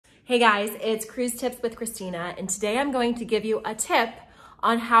Hey guys, it's Cruise Tips with Christina, and today I'm going to give you a tip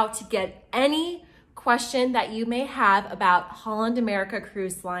on how to get any question that you may have about Holland America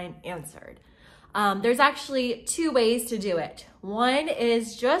Cruise Line answered. There's actually two ways to do it. One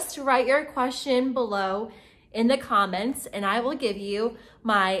is just write your question below in the comments, and I will give you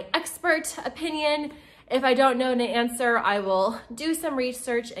my expert opinion. If I don't know the answer, I will do some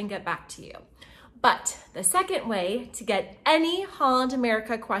research and get back to you. But the second way to get any Holland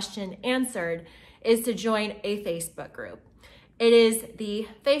America question answered is to join a Facebook group. It is the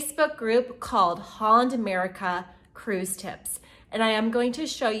Facebook group called Holland America Cruise Tips. And I am going to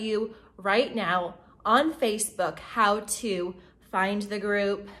show you right now on Facebook how to find the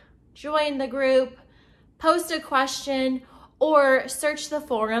group, join the group, post a question, or search the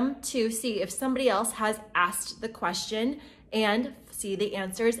forum to see if somebody else has asked the question and see the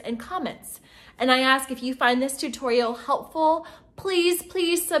answers and comments. And I ask, if you find this tutorial helpful, please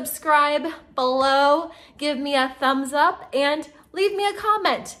subscribe below, give me a thumbs up, and leave me a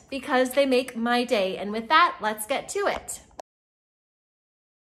comment because they make my day. And with that, let's get to it.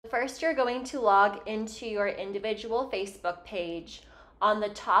 First, you're going to log into your individual Facebook page. On the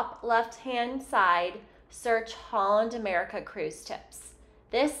top left-hand side, search Holland America Cruise Tips.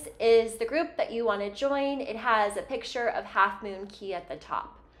 This is the group that you want to join. It has a picture of Half Moon Key at the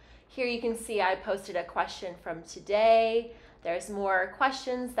top. Here you can see I posted a question from today. There's more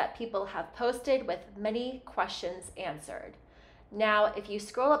questions that people have posted with many questions answered. Now, if you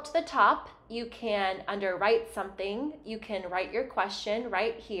scroll up to the top, you can, under write something, you can write your question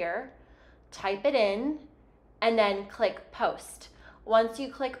right here, type it in, and then click post. Once you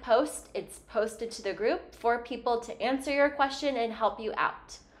click post, it's posted to the group for people to answer your question and help you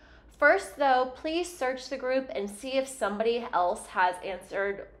out. First though, please search the group and see if somebody else has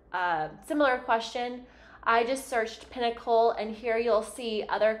answered a similar question. I just searched Pinnacle, and here you'll see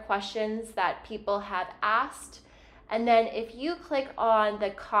other questions that people have asked. And then if you click on the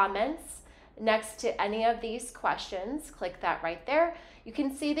comments next to any of these questions, click that right there, you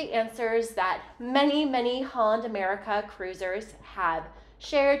can see the answers that many Holland America cruisers have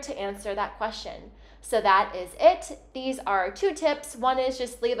shared to answer that question. So that is it. These are two tips. One is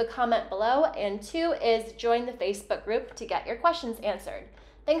just leave a comment below, and two is join the Facebook group to get your questions answered.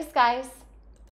 Thanks, guys.